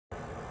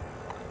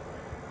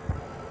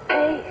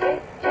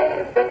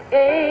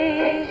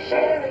Hey,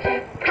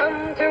 Sheraton,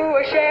 come to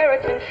a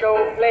Sheraton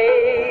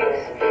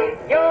showplace.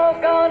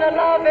 You're gonna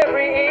love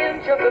every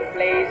inch of the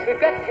place. We've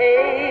got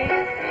taste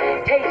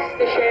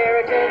the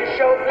Sheraton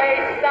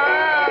showplace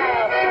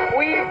style.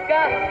 We've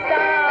got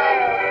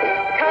style.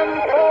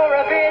 Come for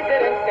a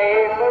visit and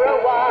stay for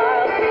a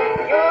while.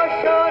 You're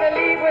sure to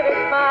leave with a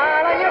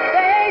smile on your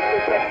face.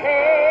 We've got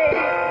taste.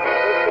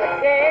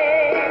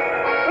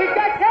 We've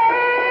got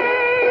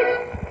taste.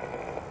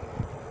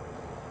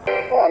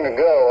 Long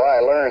ago, I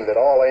learned that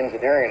all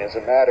engineering is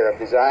a matter of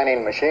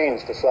designing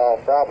machines to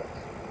solve problems.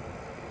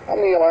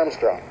 I'm Neil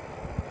Armstrong.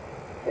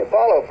 In the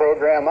Apollo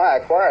program, I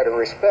acquired a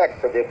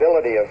respect for the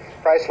ability of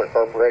Chrysler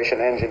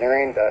Corporation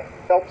engineering to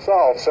help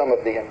solve some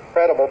of the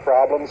incredible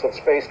problems of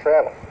space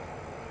travel.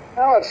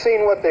 Now I've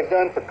seen what they've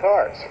done for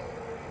cars,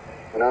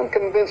 and I'm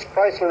convinced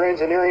Chrysler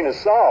engineering has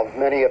solved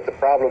many of the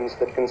problems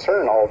that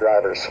concern all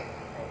drivers.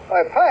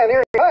 By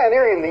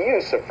pioneering the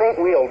use of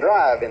front-wheel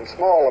drive in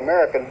small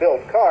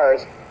American-built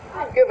cars,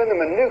 I've given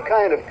them a new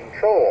kind of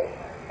control,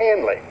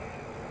 handling.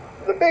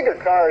 The bigger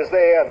cars,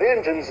 they have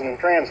engines and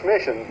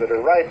transmissions that are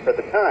right for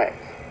the times.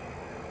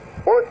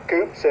 Sport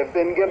coupes have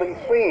been given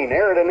clean,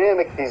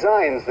 aerodynamic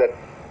designs that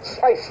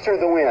slice through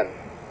the wind.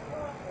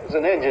 As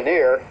an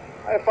engineer,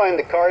 I find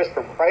the cars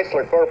from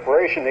Chrysler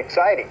Corporation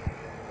exciting,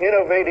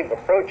 innovative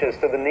approaches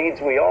to the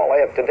needs we all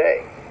have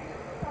today.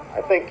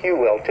 I think you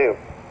will, too.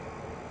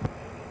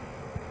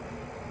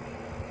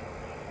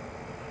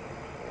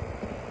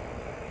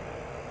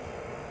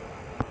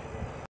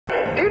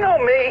 Do you know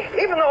me?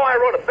 Even though I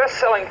wrote a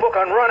best-selling book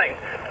on running,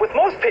 with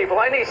most people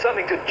I need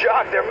something to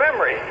jog their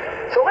memory.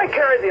 So I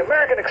carry the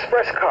American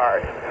Express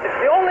card. It's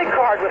the only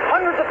card with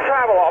hundreds of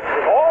travel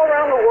offices all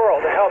around the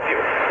world to help you.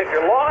 If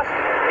you're lost,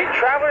 need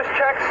traveler's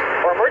checks,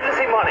 or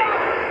emergency money.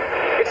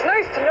 It's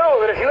nice to know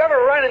that if you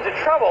ever run into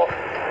trouble,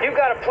 you've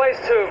got a place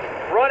to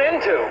run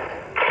into.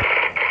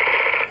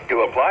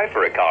 To apply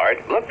for a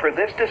card, look for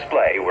this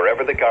display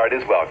wherever the card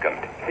is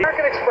welcomed. The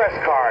American Express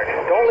card.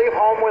 Don't leave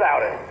home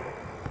without it.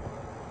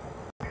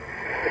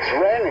 It's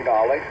raining,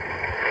 Ollie.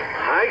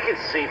 I can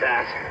see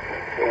that.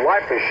 Your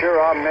wife is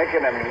sure I'm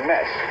making a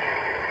mess.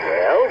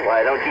 Well,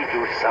 why don't you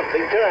do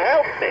something to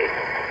help me?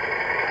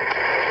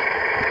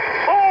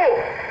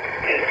 Oh!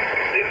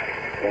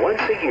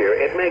 Once a year,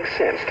 it makes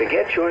sense to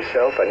get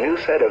yourself a new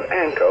set of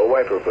Anco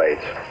wiper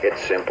blades.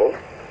 It's simple,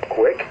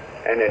 quick,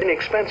 and an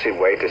inexpensive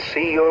way to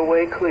see your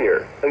way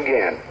clear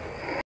again.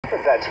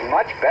 But that's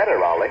much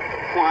better, Ollie.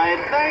 Why,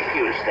 thank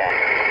you, Stan.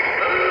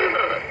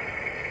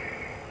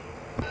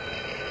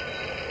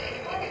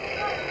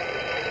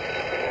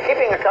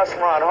 Keeping a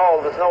customer on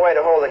hold is no way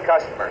to hold a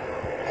customer.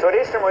 So at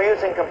Eastern, we're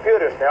using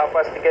computers to help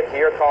us to get to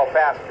your call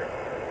faster.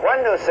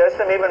 One new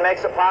system even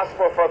makes it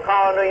possible for a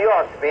call in New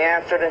York to be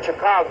answered in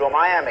Chicago,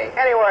 Miami,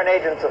 anywhere an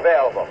agent's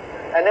available.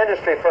 An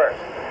industry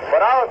first.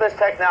 But all of this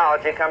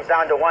technology comes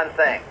down to one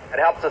thing. It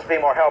helps us be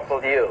more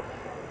helpful to you.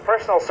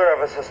 Personal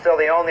service is still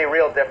the only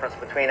real difference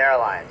between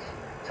airlines.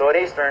 So at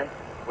Eastern,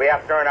 we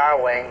have to earn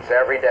our wings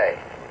every day.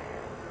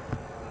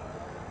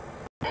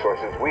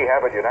 Sources we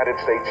have at United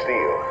States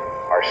Steel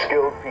are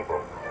skilled people,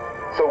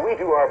 so we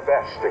do our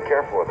best to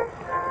care for them.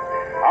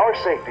 Our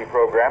safety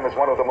program is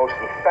one of the most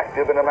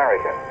effective in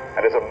America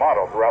and is a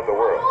model throughout the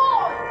world.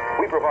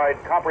 We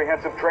provide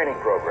comprehensive training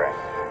programs.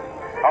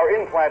 Our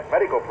in-plant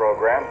medical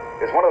program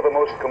is one of the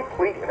most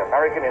complete in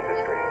American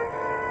industry.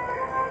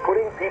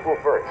 Putting people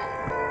first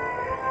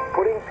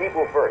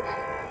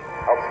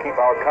helps keep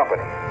our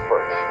company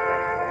first.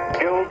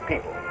 Skilled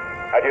people.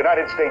 At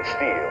United States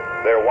Steel,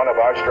 they're one of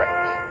our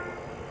strengths.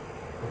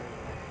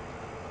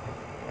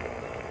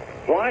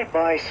 Why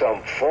buy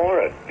some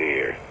foreign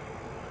beer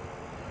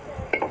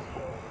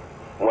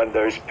when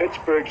there's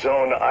Pittsburgh's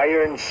own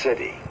Iron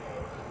City?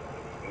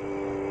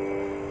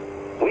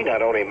 We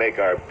not only make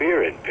our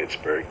beer in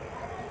Pittsburgh,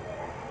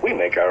 we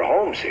make our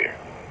homes here.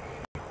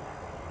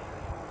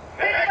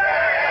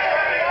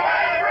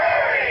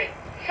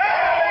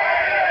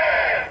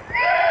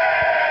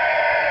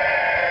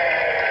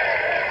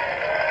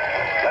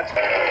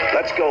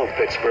 Let's go,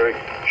 Pittsburgh.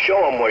 Show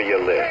them where you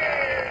live.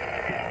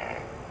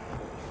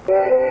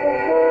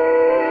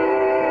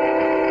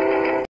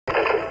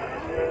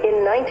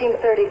 In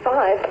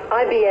 1935,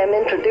 IBM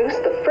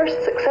introduced the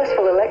first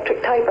successful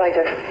electric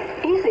typewriter.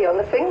 Easy on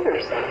the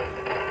fingers.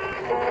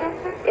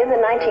 In the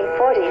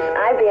 1940s,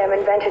 IBM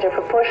invented a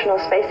proportional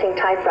spacing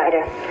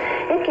typewriter.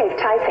 It gave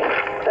typing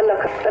the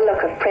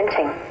look of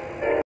printing.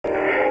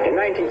 In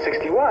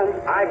 1961,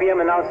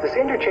 IBM announced this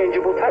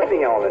interchangeable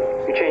typing element.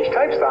 You change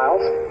type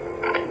styles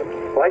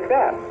like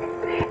that.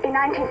 In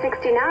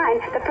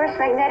 1969, the first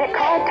magnetic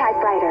card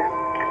typewriter.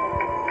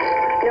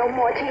 No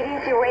more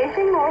tedious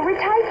erasing or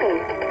retyping.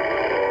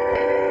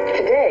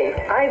 Today,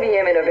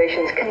 IBM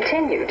innovations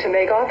continue to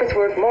make office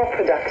work more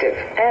productive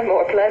and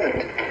more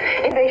pleasant.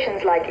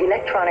 Innovations like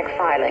electronic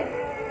filing,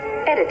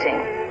 editing,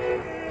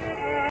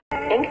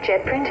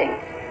 inkjet printing.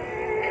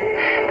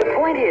 The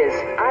point is,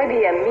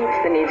 IBM meets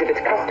the needs of its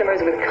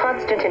customers with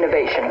constant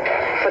innovation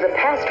for the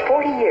past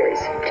 40 years,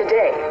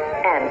 today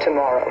and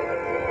tomorrow.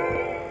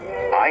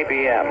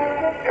 IBM,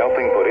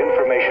 helping put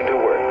information to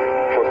work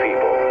for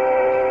people.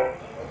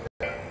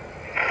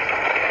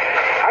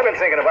 I've been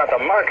thinking about the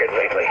market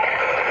lately.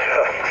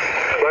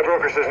 My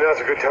broker says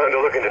now's a good time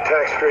to look into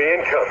tax-free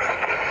income.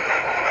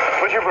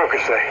 What's your broker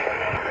say?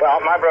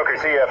 Well, my broker's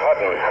E.F.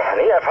 Hutton,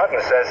 and E.F.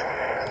 Hutton says...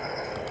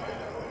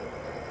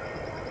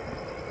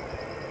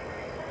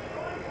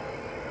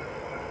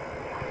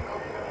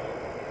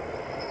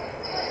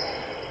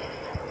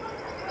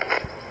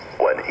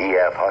 When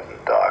E.F. Hutton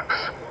talks,